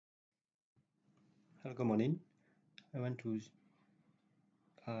Hello, good morning. I want to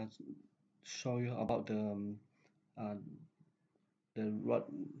uh, show you about uh, the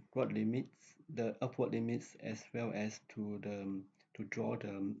rod limits, the upward limits, as well as to draw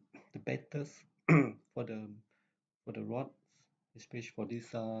the vectors for the rods, especially for this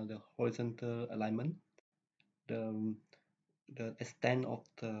the horizontal alignment, the the extent of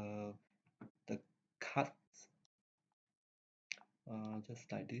the cut,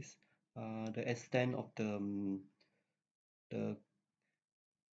 just like this, the extent of the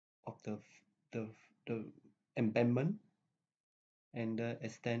of the the embedment and the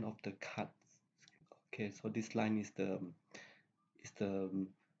extent of the cut. Okay, so this line is the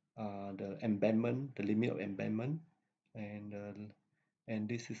embedment, the limit of embedment, and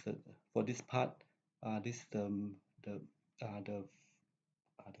this is for this part. This is the the the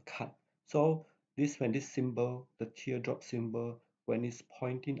cut. So when this symbol, the teardrop symbol, when it's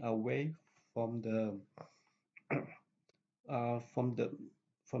pointing away from the uh, from the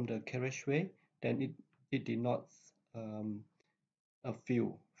from the carriageway, then it denotes a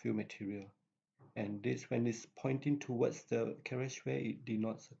fill material. And this when it's pointing towards the carriageway, it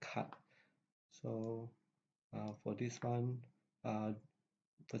denotes a cut. So for this one, for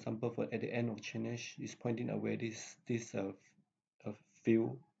example, for at the end of chainage, is pointing away this a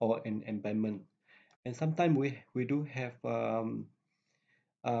fill or an embedment. And sometimes we do have um,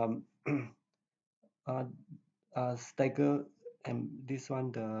 uh, stagger, and this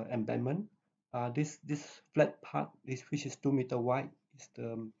one the embedment. This flat part, which is 2 meter wide, is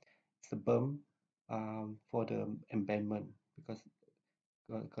the berm for the embedment, because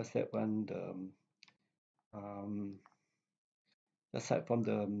that one um, aside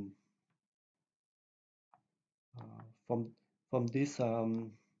from uh, from this the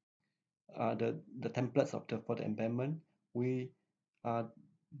templates of the for the embedment, we uh,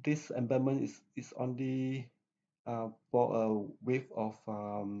 this embedment is only for a width of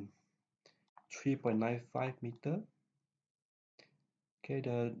 3.95 meter. Okay,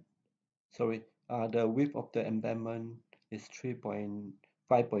 the width of the embedment is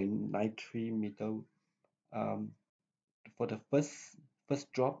 5.93 meter um, for the first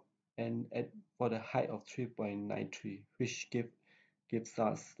drop, and for the height of 3.93, which gives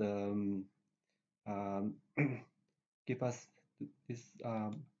us um, give us this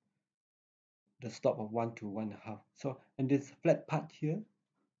the slope of 1 to 1.5. So, and this flat part here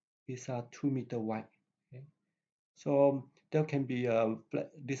is 2 meter wide. Okay, so there can be a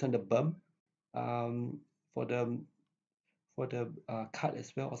this on the berm um, for the cut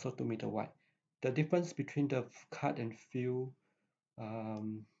as well, also 2 meter wide. The difference between the cut and fill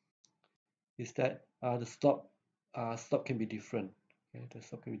um, is that the slope can be different. Okay, the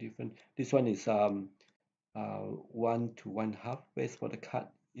slope can be different. This one is 1 to 1.5, whereas for the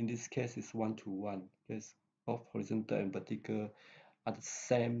cut in this case is 1 to 1. Because both horizontal and vertical are the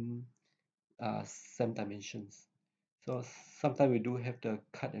same dimensions. So sometimes we do have the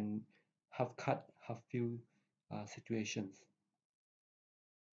cut, half fill situations.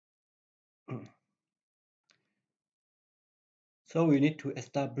 So we need to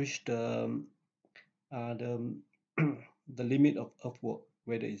establish the the limit of earthwork,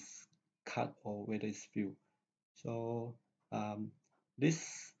 whether it's cut or whether it's fill. So um,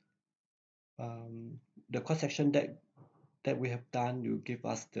 this the cross section that we have done will give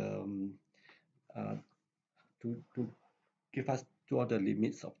us uh, to give us to all the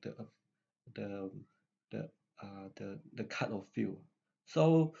limits of the the the cut or fill.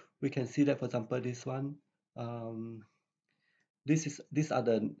 So we can see that, for example, this one, um, this is these are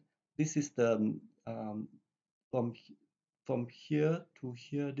the this is the from from here to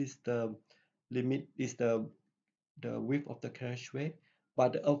here. This the limit is the width of the carriageway,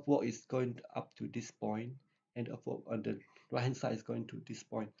 but the earthwork is going up to this point, and the earthwork on the right hand side is going to this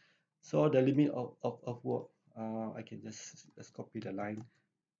point. So the limit of earthwork, I can just copy the line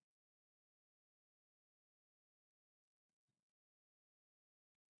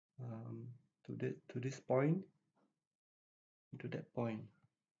um, to this point, to that point.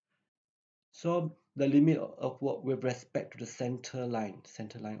 So the limit of work with respect to the center line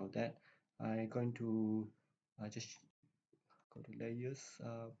of that, I'm going to just go to layers.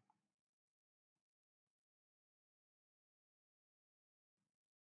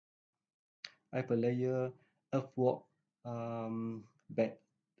 I have a layer of work back.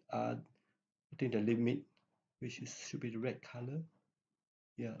 I think the limit, which should be the red color.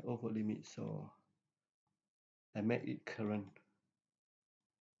 Yeah, over limit. So I make it current.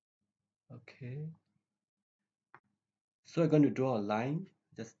 Okay. So I'm going to draw a line.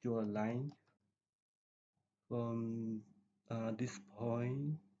 Just draw a line from this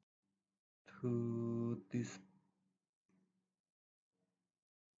point to this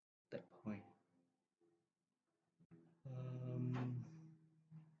that point. Um,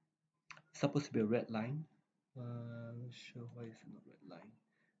 Supposed to be a red line. Not sure why it's not red line.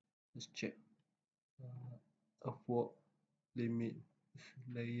 Let's check. Upward limit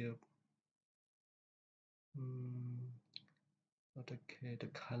layer. Hmm, not okay. The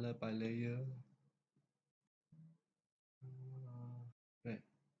color by layer. Red.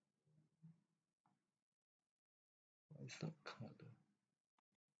 It's not color.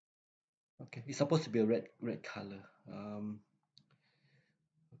 Okay, it's supposed to be a red color.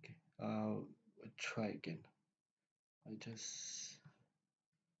 Okay. I'll try again. I just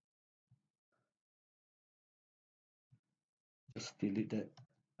delete that.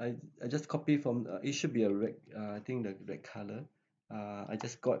 I just copy from. It should be a red. I think the red color. I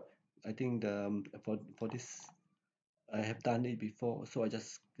just got. I think the for this I have done it before, so I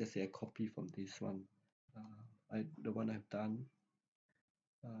just say I copy from this one. I the one I've done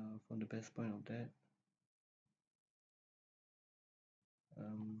from the best point of that.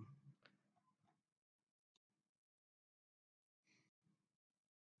 Um,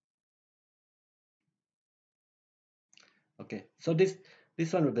 okay, so this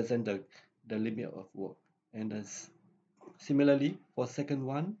one represents the limit of work, and as similarly for second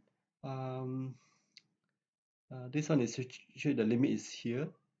one, um, this one is actually the limit is here.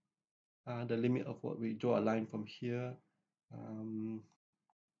 The limit of what we draw a line from here um,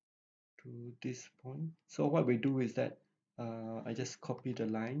 to this point. So what we do is that I just copy the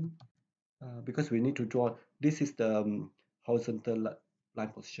line because we need to draw. This is the horizontal line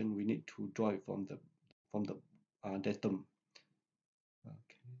position. We need to draw it from the datum.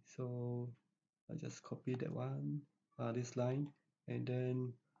 Okay, so I just copy that one, this line, and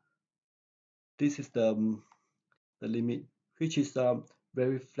then this is the limit, which is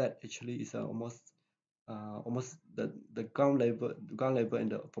very flat. Actually, it's almost the ground level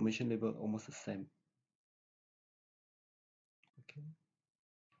and the formation level almost the same. Okay,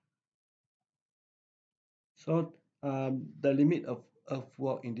 so the limit of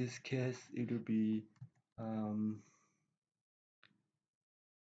work in this case it will be um,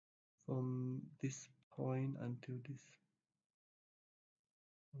 from this point until this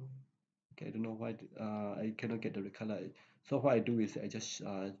point. Okay, I don't know why I cannot get the color. So what I do is I just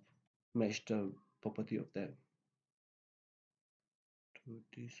match the property of that to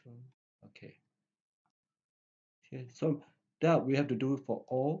this one. Okay. Okay, so that we have to do for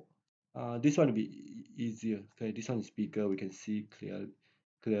all. This one will be easier. Okay, this one is bigger. We can see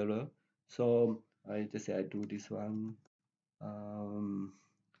clearer. So I just say I do this one.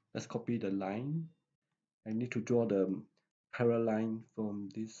 Let's copy the line. I need to draw the parallel line from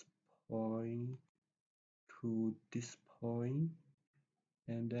this point to this point,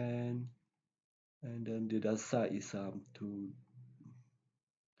 and then the other side is to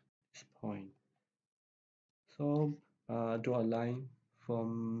this point. So draw a line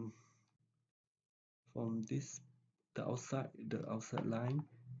from this the outside line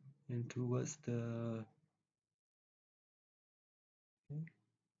and towards the okay.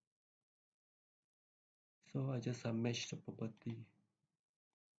 So I just match the property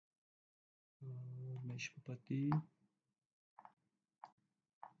match property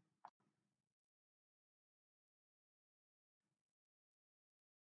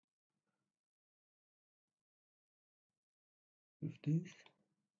with this.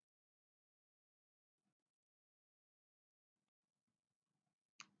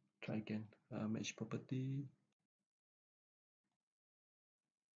 Try again. Match property.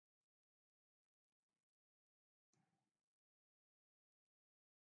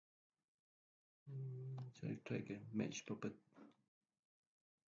 So I try again. Match property.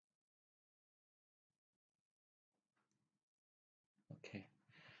 Okay.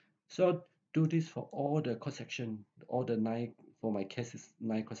 So do this for all the cross section, all the nine. For my case is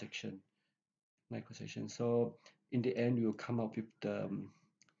nine cross section, So in the end, you will come up with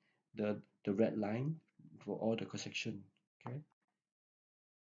the red line for all the cross section. Okay.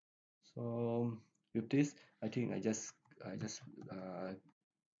 So with this, I think I just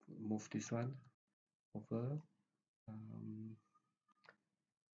move this one over. Um,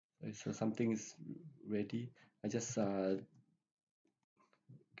 so something is ready. I just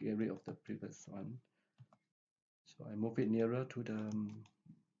get rid of the previous one. So I move it nearer to the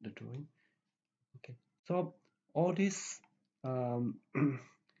drawing. Okay. So all this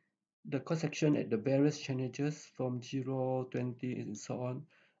the cross section at the various chainages from 0, 20, and so on.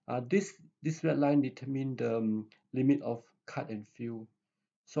 This red line determine the limit of cut and fill.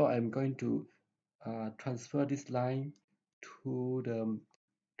 So I'm going to transfer this line to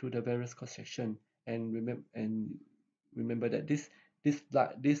the various cross section, and remember that this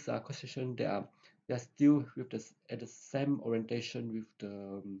cross section they are still with the at the same orientation with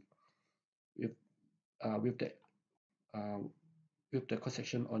with the uh, with the cross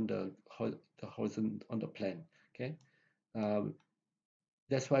section on the horizon on the plane. Okay, um,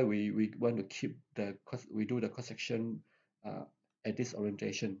 that's why we want to keep we do the cross section uh, at this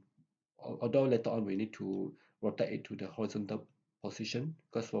orientation. Although later on we need to rotate it to the horizontal position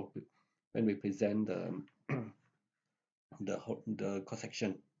because when we present the cross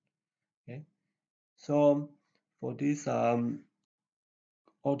section. Okay, so for this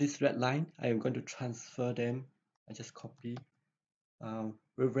all this red line, I am going to transfer them. I just copy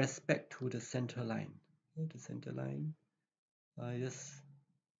with respect to the center line. Okay, the center line. I just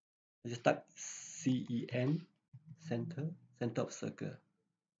type CEN, center of circle.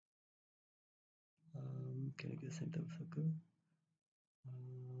 Can I get center of circle?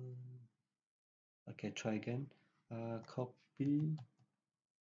 Okay, try again. Copy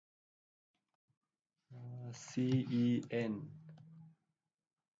CEN.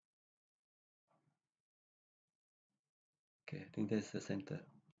 Okay, I think that's the center.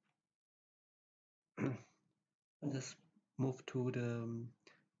 I'll just move to the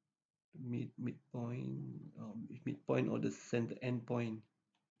midpoint or the center endpoint.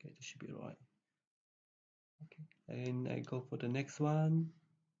 Okay, this should be right. Okay, and I go for the next one.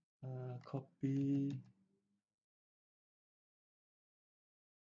 Copy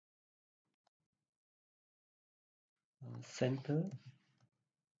center.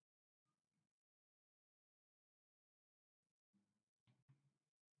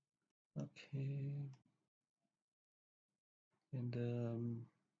 Okay, and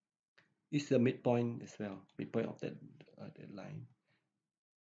it's the midpoint as well. Midpoint of that line.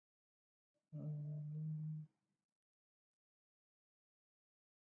 Um,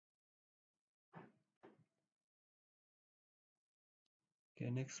 okay,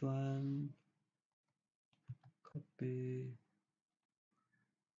 next one. Copy.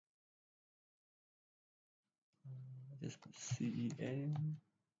 Just put CEN.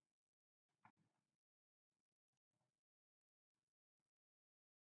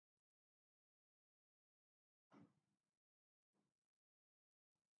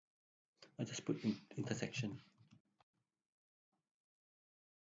 I just put intersection.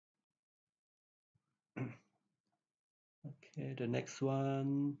 Okay, the next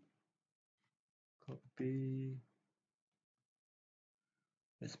one. Copy.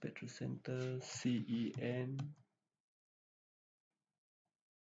 Respect to center. CEN.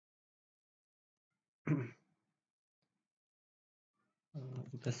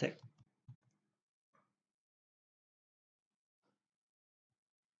 Intersect.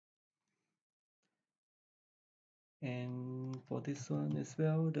 And for this one as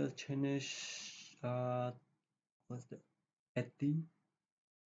well, the chainage what's the 80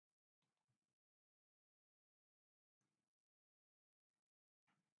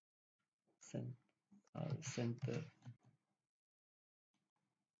 center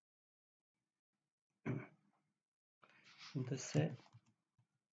intersect.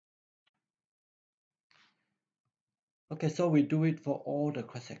 Okay, so we do it for all the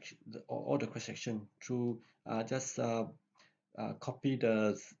cross section, all the cross section through just copy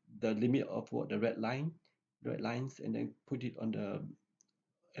the limit of what the red lines, and then put it on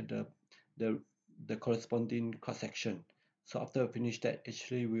at the the corresponding cross section. So after we finish that,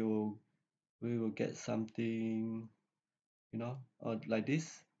 actually we will get something, like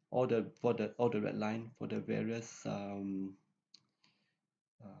this. All the red line for the various uh,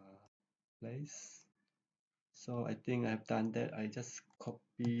 place. So I think I've done that. I just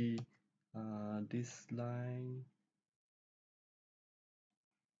copy this line.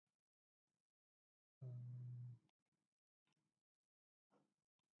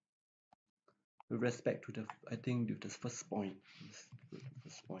 With respect to I think with the first point.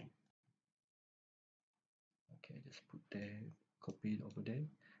 First point. Okay, just put there, copy it over there,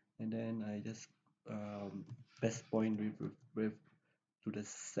 and then I just best point with to the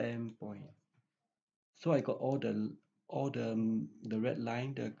same point. So I got all the red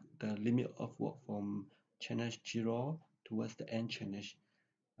line, the limit of work from channel 0 towards the end channel.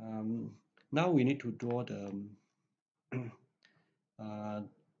 Now we need to draw uh,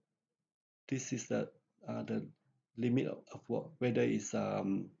 this is the limit of work, whether it's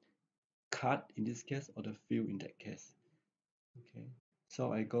cut in this case or the fill in that case. Okay,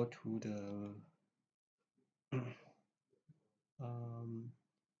 so I go to um,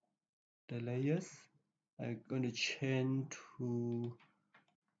 the layers. I'm going to change to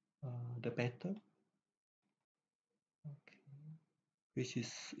the pattern. Okay. which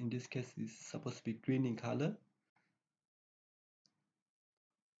is in this case is supposed to be green in color.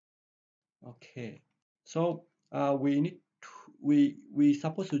 Okay, so we need to, we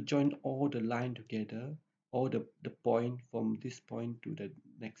supposed to join all the line together, all the point from this point to the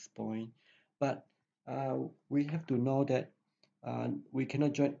next point, but we have to know that we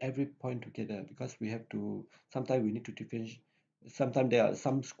cannot join every point together because we have to sometimes we need to differentiate. Sometimes there are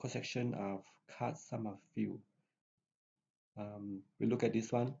some cross section of cut, some are fill. We look at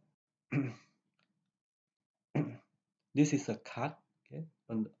this one. This is a cut. Okay,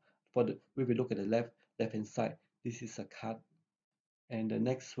 for the we will look at the left hand side. This is a cut, and the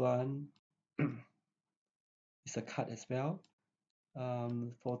next one is a cut as well.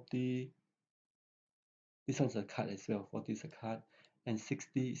 40. This one's a cut as well. 40 is a cut, and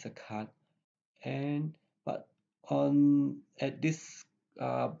 60 is a cut. And but on at this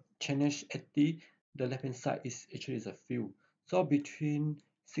channel 80, the left hand side is actually is a fill. So between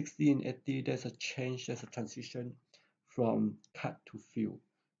 60 and 80, there's a change, there's a transition from cut to fill.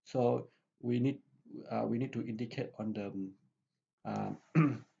 So we need we need to indicate on the um,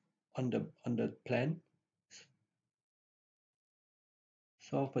 on the plan.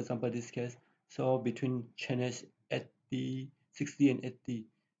 So for example, this case, so between channels 80, 60 and 80.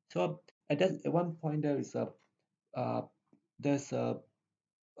 So at one point there is a uh, there's a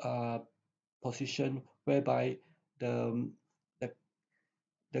uh, position whereby the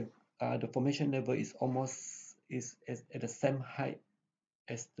the the formation level is almost is at the same height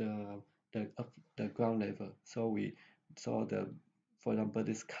as the ground level. So we so the for example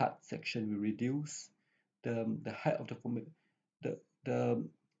this cut section will reduce the height of the form the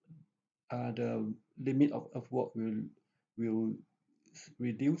the limit of work will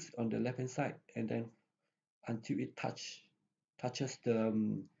reduce on the left hand side, and then until it touches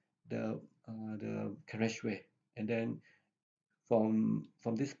the the carriageway, and then from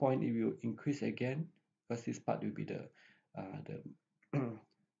this point it will increase again because this part will be the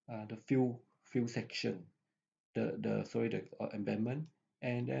the fill section, the sorry the embankment,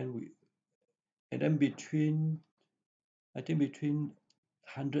 and then we and then between I think between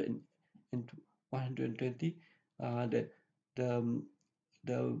 100 and 120, the the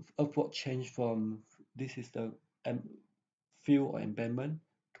the upward change from this is the um, fill or embankment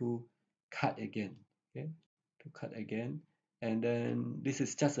to cut again, okay, to cut again, and then this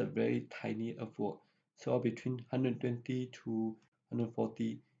is just a very tiny upward. So between 120 to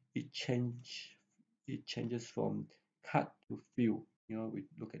 140, it changes from cut to fill. You know, we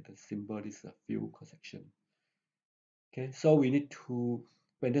look at the symbol. This is a fill cross section. Okay, so we need to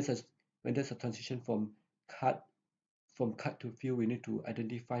when there's a when there's a transition from cut to fill, we need to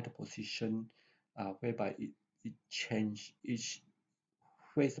identify the position whereby it change each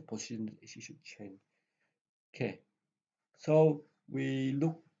where's the position it should change. Okay, so we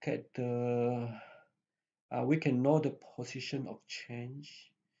look at the we can know the position of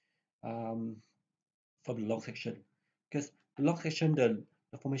change um, from the log section because the log section the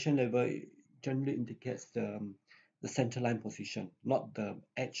formation level generally indicates the center line position, not the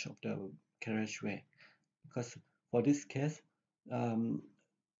edge of the carriageway. Because for this case, um,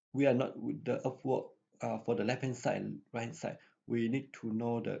 we are not with the upward for the left hand side and right hand side. We need to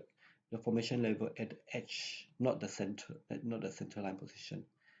know the formation level at the edge, not the center, not the center line position,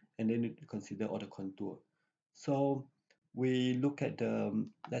 and then need to consider all the contour. So we look at the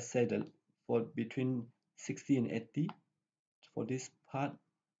let's say the for between 60 and 80 for this part.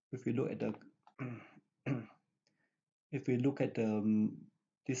 If we look at the if we look at the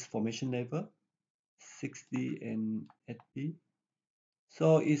this formation level 60 and 80,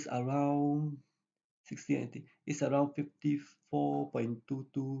 so it's around 60 and 80, it's around 54.22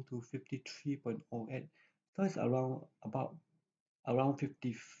 to 53.08. So it's around about around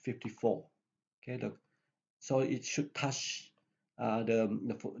 54. Okay, so it should touch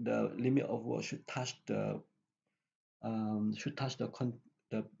the limit of work should touch the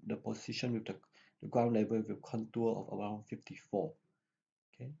position with the ground level with contour of around 54.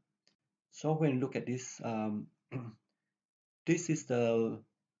 Okay, so when you look at this this is the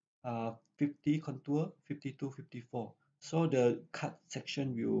 50 contour 52 54. So the cut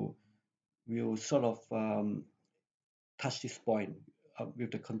section will sort of touch this point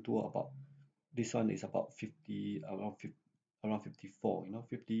with the contour about this one is about 50 around 50, around 54, you know,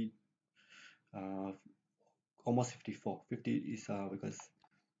 50 uh, almost 54. 50 is because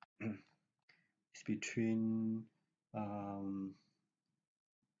it's between um,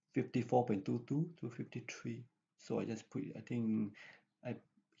 54.22 to 53. So I just put I think I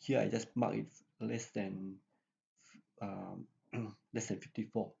here I just mark it less than um, less than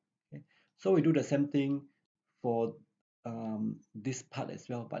 54. Okay, so we do the same thing for this part as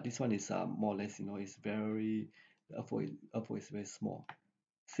well, but this one is more or less, it's very, the upward is very small.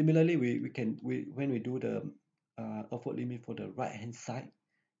 Similarly, we when we do the upward limit for the right hand side,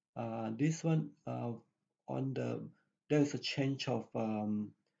 this one on the there is a change of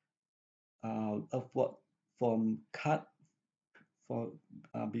upward from cut for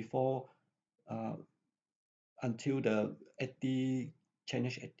before uh, until the 80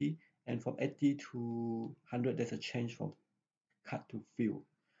 change 80, and from 80 to 100 there's a change from cut to fill.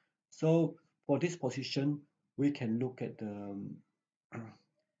 So for this position, we can look at um,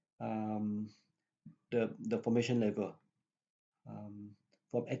 the formation level um,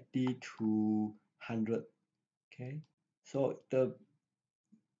 from 80 to 100. Okay, so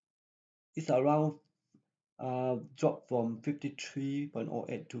it's around drop from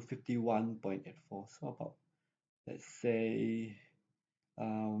 53.08 to 51.84. So about, let's say,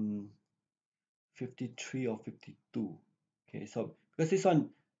 um, 53 or 52. Okay, so because this one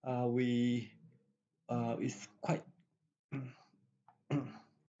we is quite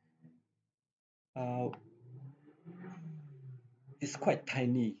uh, it's quite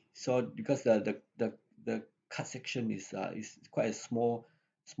tiny. So because the cut section is quite a small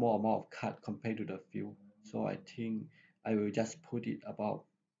amount of cut compared to the fill. So I think I will just put it about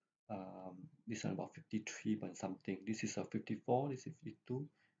this one about 53 point something. This is a 54. This is 52.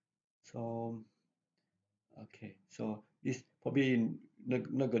 So okay, so it's probably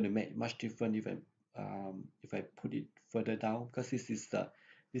not going to make much difference if I put it further down, because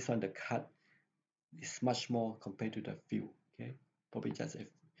this one the cut is much more compared to the fill. Okay, probably just if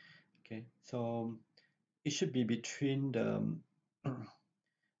okay, so it should be between the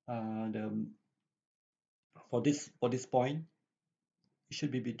for this point, it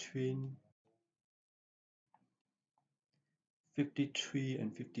should be between 53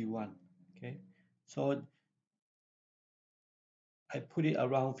 and 51. Okay, so I put it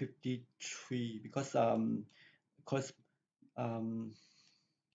around 53 because um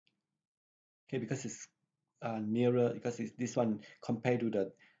okay, because it's nearer, because it's this one compared to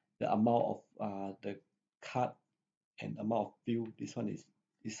the amount of the cut and amount of fill, this one is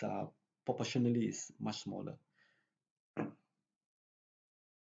proportionally is much smaller.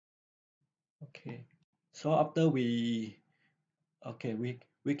 Okay, so after we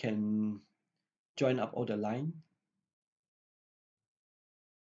can join up all the line.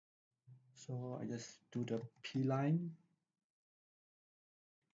 So I just do the P line.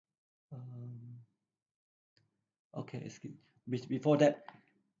 Um, okay, before that,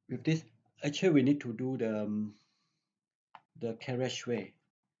 with this, actually we need to do the carriageway.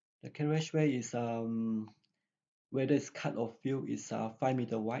 The carriageway is whether it's cut or fill is 5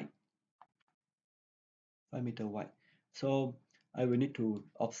 meter wide, 5 meter wide. So I will need to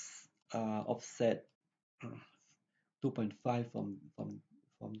offset 2.5 from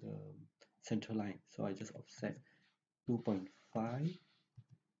the center line. So I just offset 2.5.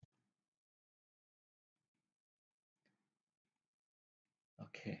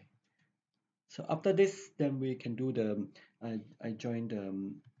 Okay. So after this, then we can do I join the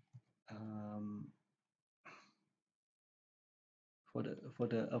um, for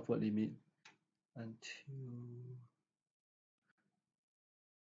the upward limit until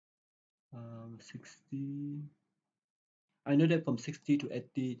 60. I know that from 60 to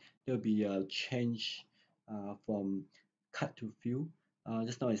 80 there will be a change from cut to fill.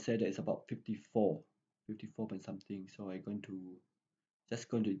 Just now I said that it's about 54 point something. So I'm going to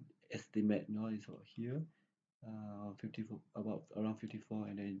estimate, it's over here, 54, about around 54,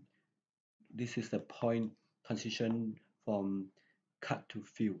 and then this is the point transition from cut to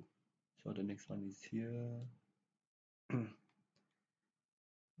fill. So the next one is here.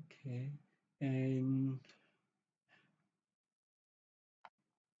 Okay, and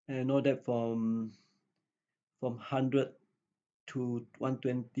I know that from 100 to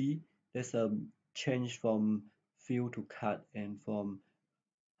 120 there's a change from fill to cut, and from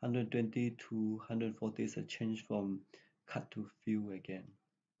 120 to 140 is a change from cut to fill again.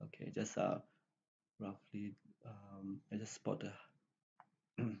 Okay, just roughly I just spot the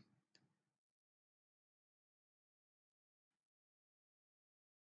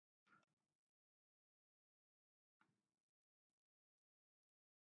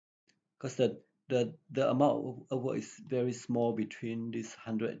because the amount of work is very small between this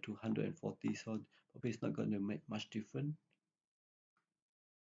 100 to 140, so probably it's not going to make much difference.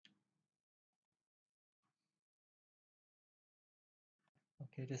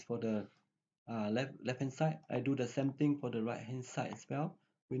 Okay, that's for the left hand side. I do the same thing for the right hand side as well.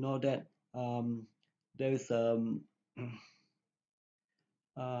 We know that there is um,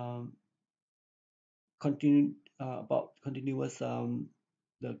 continue about continuous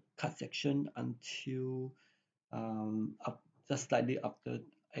the cut section until up just slightly after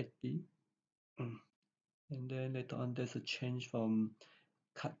 80. And then later on there's a change from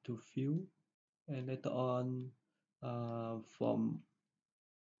cut to fill, and later on from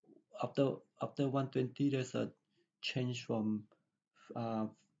after 120 there's a change uh,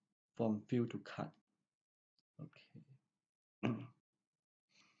 from fill to cut. Okay.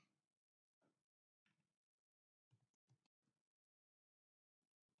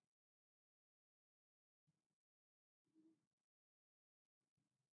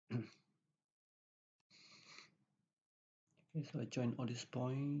 Okay, so I join all this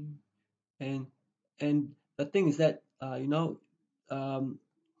point, and and the thing is that um,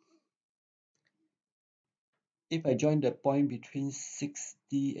 if I join the point between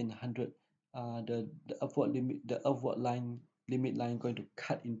 60 and 100, the upward limit line going to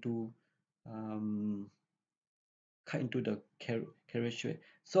um, cut into the carriageway.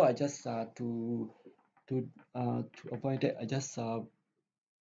 So I just to avoid that, I just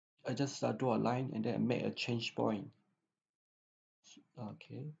draw a line and then make a change point.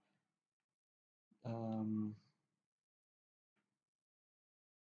 Okay. Um,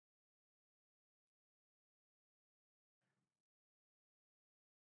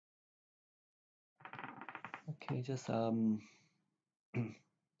 okay, just from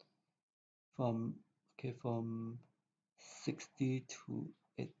from 60 to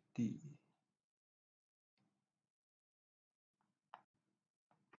 80.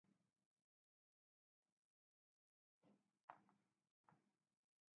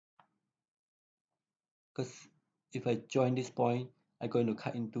 Because if I join this point, I'm going to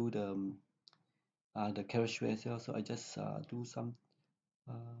cut into the carriageway as well. So I just do some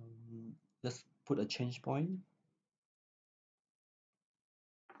just put a change point,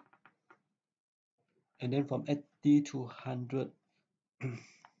 and then from 80 to 100,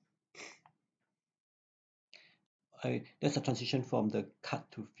 there's a transition from the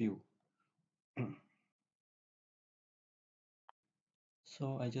cut to fill.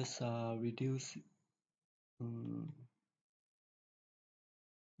 So I just reduce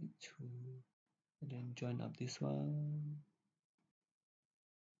to, and then join up this one.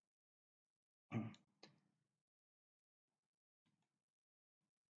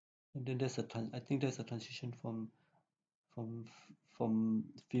 And then I think there's a transition from from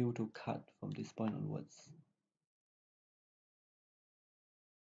fill to cut from this point onwards.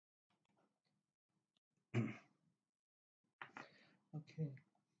 Okay.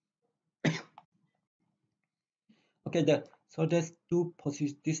 Okay, so there's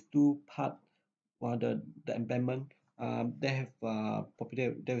these two part, the embankment. They have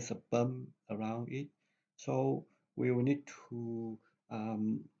probably there is a berm around it, so we will need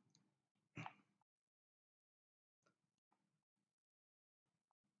um,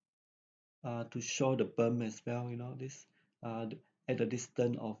 to show the berm as well. You know this at the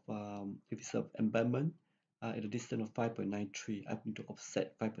distance of if it's an embankment, at a distance of 5.93, I need to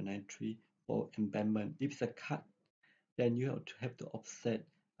offset 5.93 for embankment. If it's a cut, then you have to offset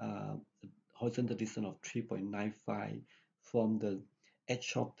uh, horizontal distance of 3.95 from the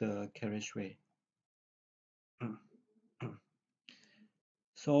edge of the carriageway.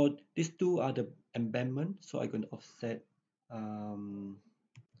 So these two are the embankment. So I'm going to offset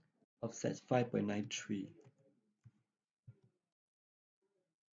 5.93,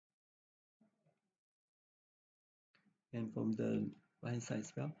 and from the right hand side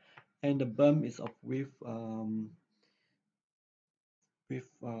as well. And the berm is of with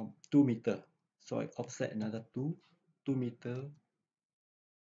 2 meter. So I offset another 2 meter.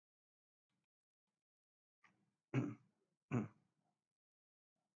 And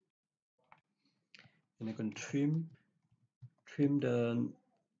I'm going to trim the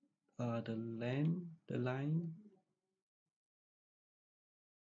line.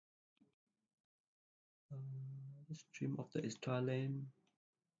 Just trim off the extra length.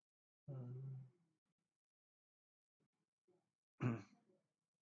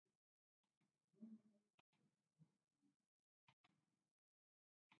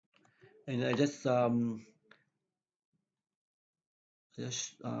 And I just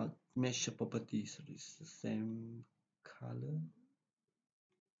measure property. So this is the same color.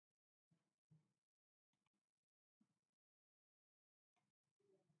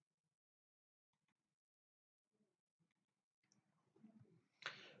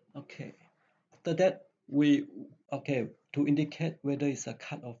 Okay. After that, to indicate whether it's a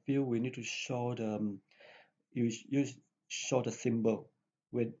cut or fill, we need to show you show the symbol.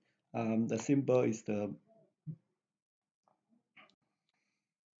 With the symbol is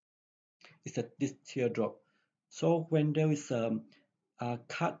this teardrop. So when there is a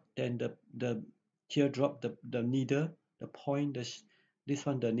cut, then the teardrop, the needle, the point, this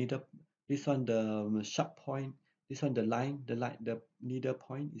one the needle, this one the sharp point, this one the needle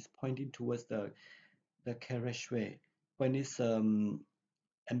point is pointing towards the carriageway. When it's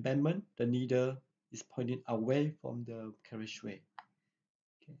embankment, the needle is pointing away from the carriageway.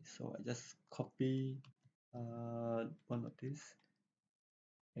 Okay, so I just copy one of these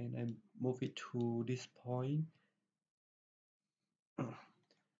and I move it to this point.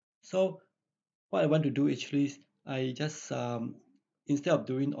 So what I want to do actually is I just instead of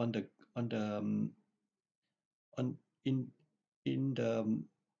doing on the on in the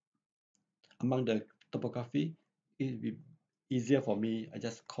among the topography, it will be easier for me. I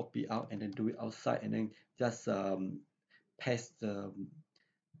just copy out and then do it outside and then just paste the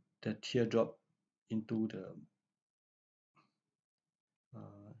teardrop into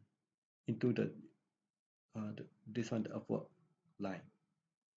uh, into this one the upward line.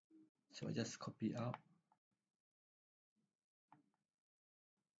 So I just copy out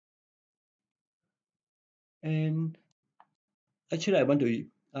and actually I want to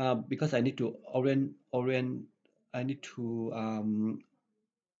because I need to I need to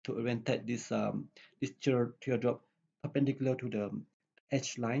orientate this teardrop perpendicular to the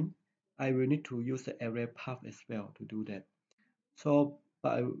edge line. I will need to use the array path as well to do that. So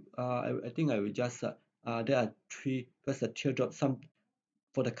but I think I will just there are three because the teardrop some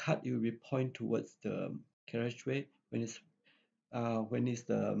for the cut it will be point towards the carriageway when it's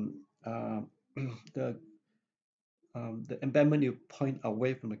the the embankment will point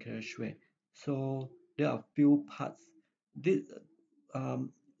away from the carriageway. So there are few parts. This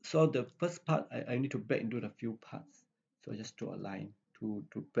so the first part I need to break into the few parts. So I just draw a line to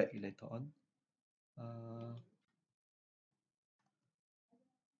break it later on. Uh,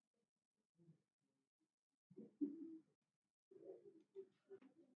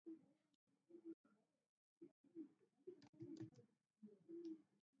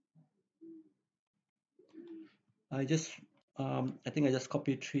 I just I think I just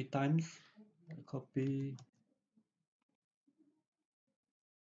copy 3 times. Copy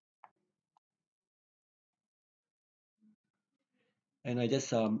and I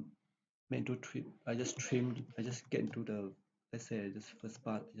just make into trim. I just trim. I just get into the let's say this first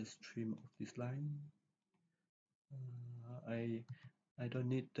part. I just trim off this line. I don't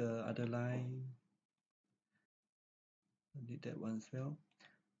need the other line. I need that one as well.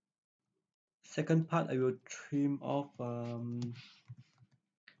 Second part, I will trim off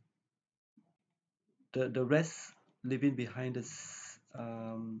the rest, leaving behind this.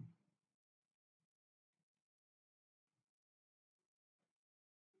 Okay,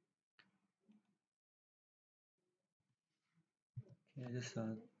 I just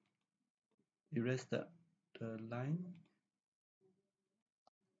erase the line.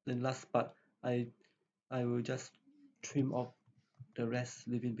 Then last part, I will just trim off the rest,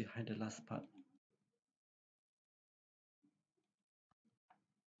 leaving behind the last part.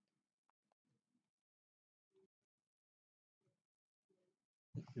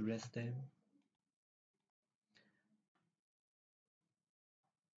 Erase them.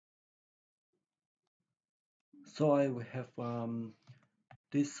 So I will have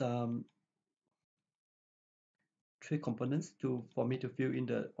this 3 components to for me to fill in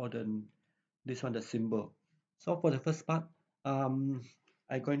the order this one the symbol. So for the first part, um,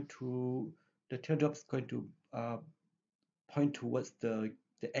 I'm going to the teardrop is going to point towards the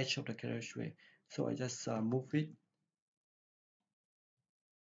edge of the carriageway. So I just move it.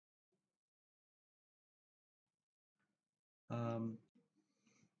 Um,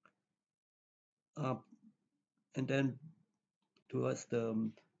 up and then towards the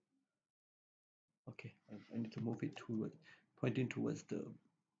okay I need to move it toward pointing towards the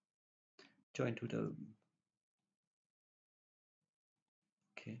join to the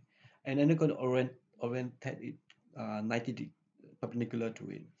okay and then I'm going to orientate it 90 perpendicular to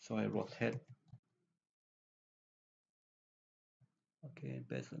it, so I rotate okay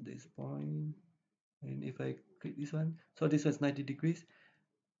based on this point, and if I click this one, so this was 90 degrees.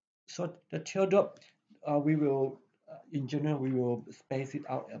 So the teardrop we will in general we will space it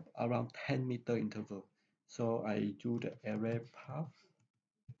out at around 10-meter interval. So I do the array path.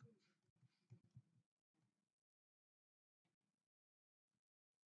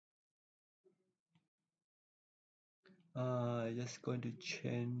 Just going to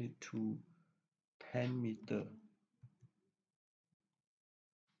change it to 10-meter.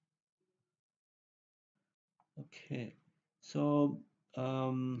 Okay, so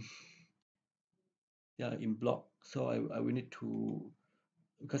yeah, in block. So I will need to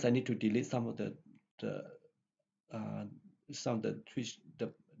because I need to delete some of the uh, some the which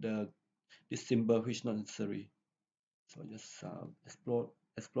the this symbol which not necessary. So just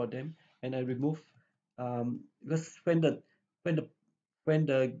explore them, and I remove because when the when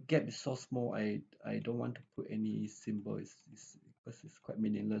the gap is so small, I don't want to put any symbol. Because it's quite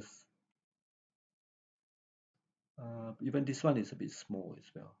meaningless. Even this one is a bit small as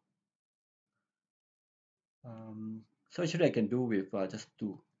well. So actually I can do with just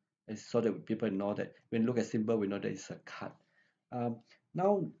two, so that people know that when look at symbol, we know that it's a cut. Um,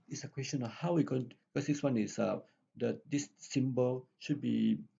 Now it's a question of how we going to, because this one is this symbol should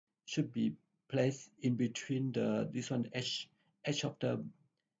be placed in between the this one edge of the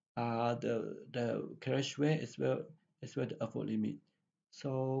carriageway as well the upward limit.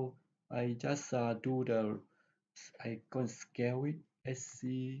 So I just do the I go and scale it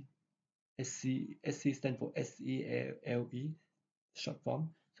SC stand for SELE short form.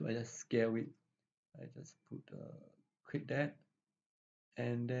 So I just scale it. I just put click that,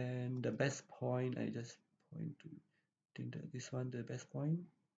 and then the best point I just point to, think that this one the best point.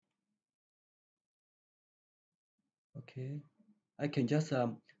 Okay, I can just I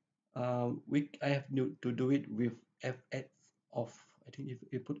have to do it with fx off. I think if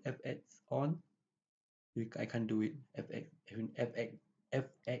you put fx on, I can do it. Fx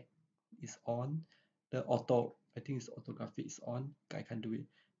is on, the auto, I think it's orthography is on, I can do it.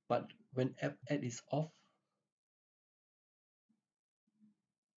 But when fx is off,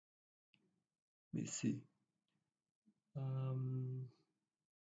 let me see. Um,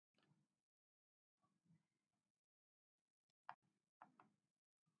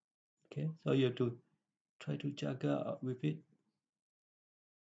 okay, so you have to try to juggle with it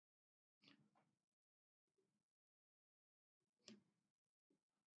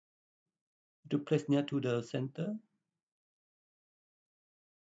to place near to the center.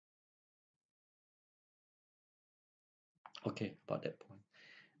 Okay, about that point.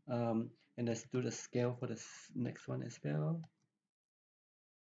 And let's do the scale for the next one as well.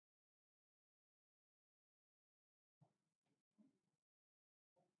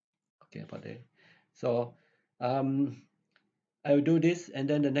 Okay, about that. So I will do this, and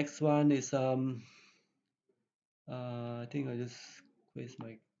then the next one is I think I just place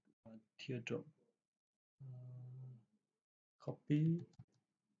my teardrop. Copy.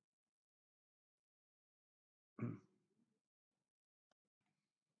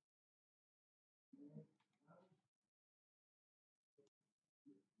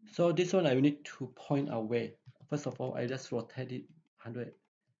 So this one I will need to point away. First of all, I just rotate it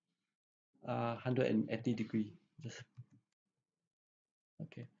 180 degree. Just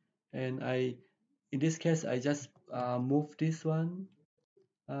okay. And in this case, I just move this one.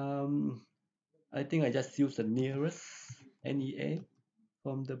 Um, I think I just use the nearest NEA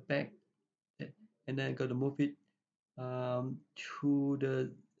from the back, and then I'm gonna move it to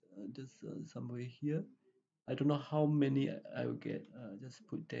the somewhere here. I don't know how many I will get. Just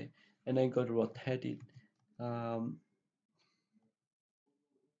put there, and then go to rotate it. Um,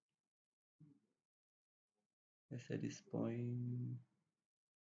 let's say this point,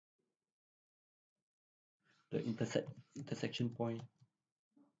 the intersection point.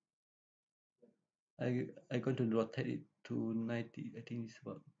 I going to rotate it to 90. I think it's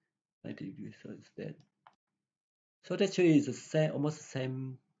about 90 degrees. So it's that. So that actually is the same, almost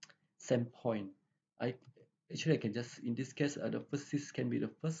the same point. I actually I can just in this case the first this can be the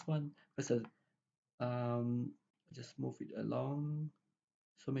first one. First, just move it along.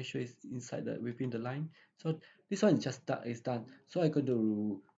 So make sure it's inside the within the line. So this one is just done, is done. So I go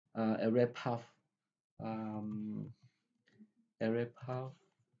to array path, um, array path.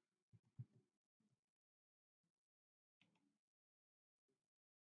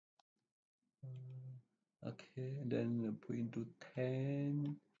 Okay, then put into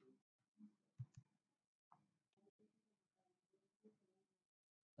 10.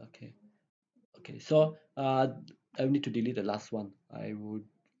 Okay, okay. So I need to delete the last one. I would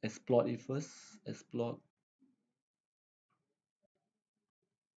explode it first. Explode.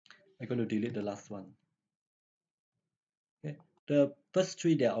 I'm going to delete the last one. Okay, the first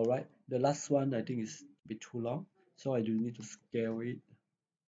three they're all right. The last one I think is a bit too long, so I do need to scale it.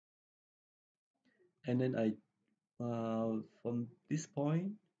 And then I from this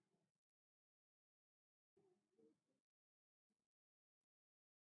point,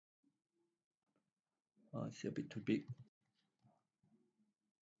 it's a bit too big.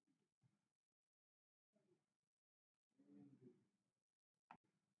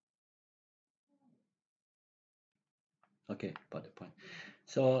 Okay, about the point.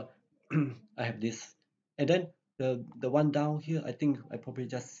 So I have this, and then the one down here, I think I probably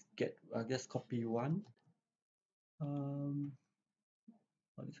just get just copy one. Um,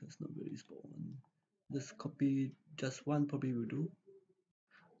 oh, this is not very important. Just copy just one probably will do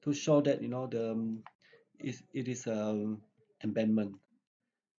to show that the it is a embedment.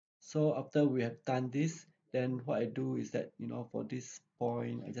 So after we have done this, then what I do is that for this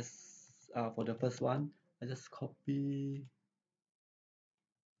point, I just for the first one, I just copy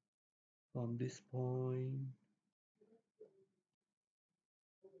from this point.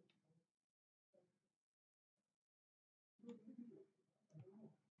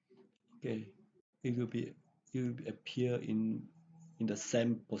 Okay, it will be it will appear in the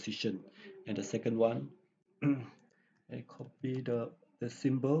same position. And the second one, I copy the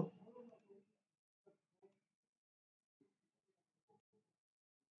symbol.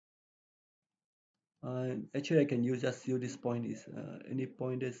 Actually, I can just use this point is any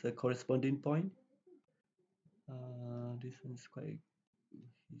point that's a corresponding point. This one is quite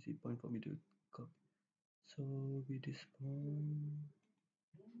easy point for me to copy. So with this point.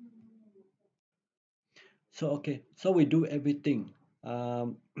 So okay, so we do everything.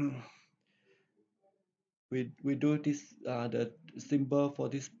 Um, we do this the symbol for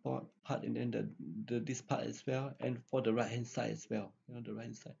this part and then the this part as well, and for the right hand side as well, the right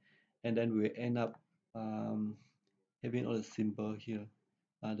hand side, and then we end up um, having all the symbol here.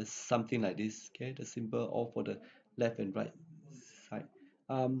 There's something like this, okay, the symbol all for the left and right side.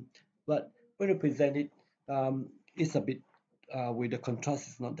 But when you present it, it's a bit with the contrast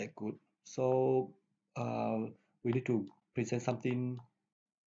is not that good, so we need to present something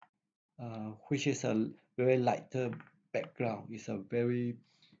which is a very lighter background. It's a very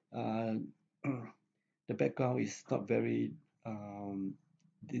uh, the background is not very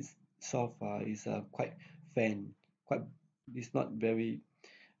this soft. Is quite faint, quite. It's not very.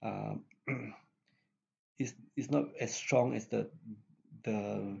 Um, it's not as strong as the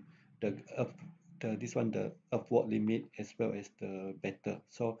the earth, the this one the upward limit as well as the better.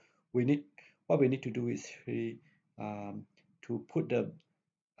 So we need what we need to do is really to put uh,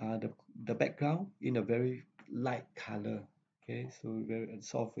 the, the background in a very light color. Okay, so very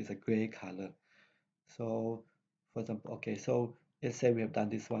soft is a gray color. So for example, okay, so let's say we have done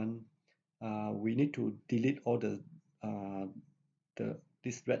this one. We need to delete all uh, the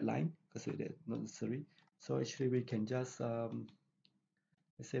this red line because it's not necessary. So actually we can just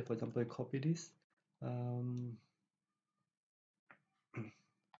let's say for example copy this. Um,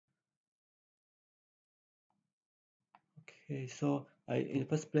 okay, so in the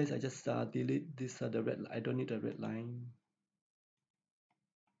first place I just delete this the red. I don't need the red line.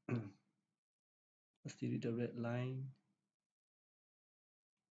 Let's delete the red line.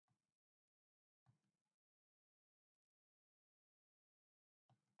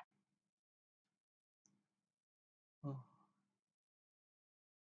 Oh,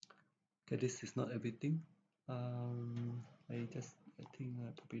 okay, this is not everything. I think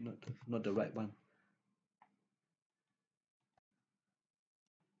probably not the right one.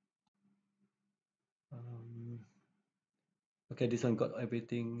 Um, okay, this one got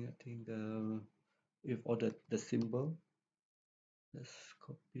everything. I think with all the symbol. Let's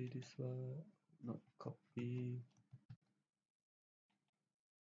copy this one. Not copy.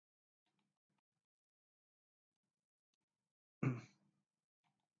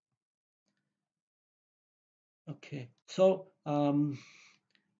 Okay, so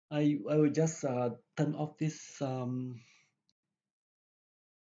I will just turn off this turn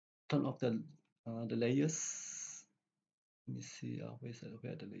off the layers. Let me see. Where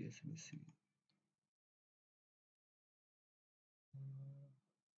are the layers? Let me see.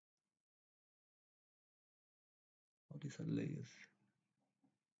 All these are layers.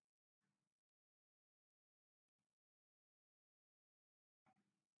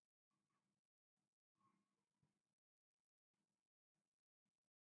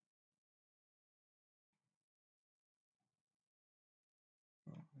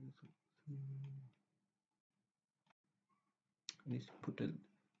 I need to put the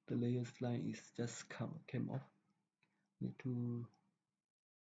layers line is just came off. Need to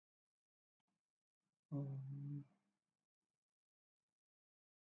um,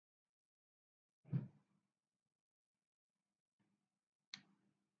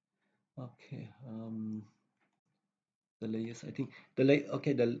 okay the layers. I think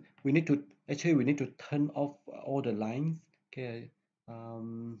okay we need to actually we need to turn off all the lines. Okay,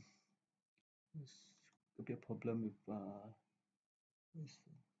 this could be a problem with this.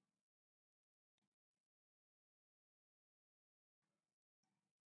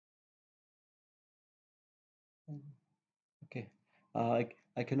 Okay,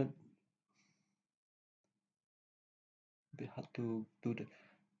 I cannot be hard to do the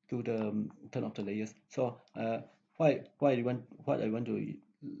turn off the layers. So what I want to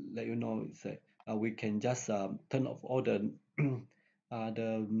let you know is that we can just turn off all the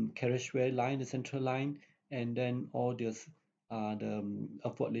carriageway line, the central line, and then all this the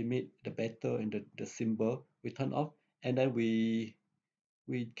upward limit, the better and the symbol we turn off, and then we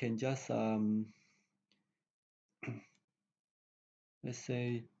can just let's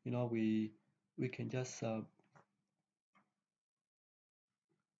say we can just so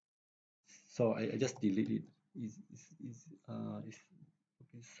I just delete it. It's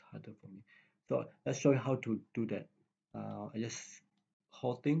harder for me. So let's show you how to do that. I just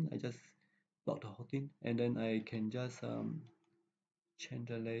I just block the whole thing, and then I can just change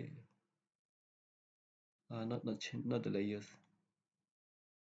the layer. Not the layers.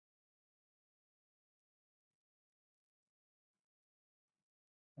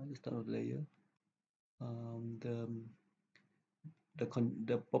 I just start with layer. The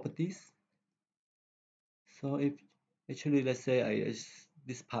the properties. So if actually let's say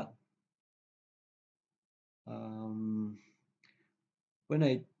this part um, when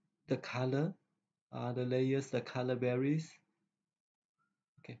I the color the layers the color varies.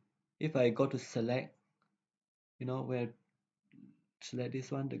 Okay, if I go to select, where select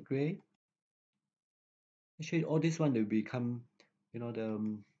this one, the gray. Actually, all this one will become,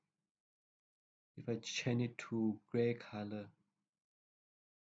 the if I change it to gray color,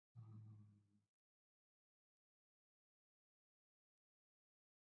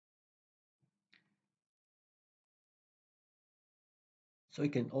 so you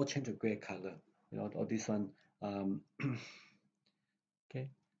can all change to gray color. All this one. Um, okay,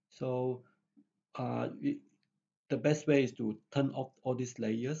 so we, the best way is to turn off all these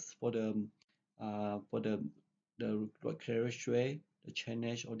layers for the carriageway, the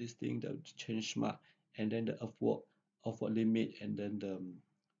chainage, all these things, the change smart, and then the upward limit, and then the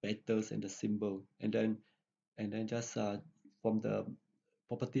vectors and the symbol, and then just from the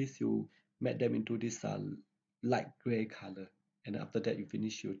properties you make them into this light gray color, and after that you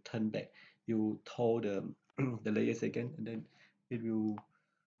finish, you turn back, you toe the the layers again, and then it will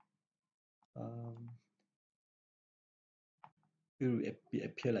um,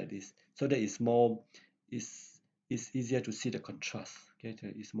 appear like this. So that is more is easier to see the contrast. Okay, so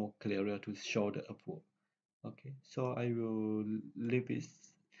it's more clearer to show the upward. Okay, so I will leave it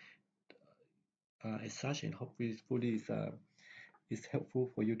as such, and hopefully is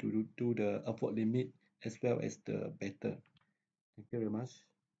helpful for you to do the upward limit as well as the better. Thank you very much.